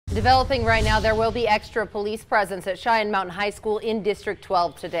Developing right now, there will be extra police presence at Cheyenne Mountain High School in District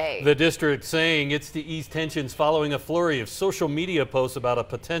 12 today. The district saying it's to ease tensions following a flurry of social media posts about a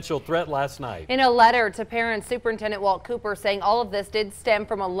potential threat last night. In a letter to parents, Superintendent Walt Cooper saying all of this did stem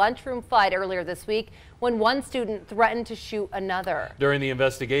from a lunchroom fight earlier this week when one student threatened to shoot another. During the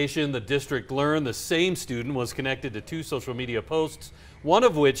investigation, the district learned the same student was connected to two social media posts, one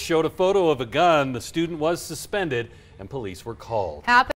of which showed a photo of a gun. The student was suspended and police were called.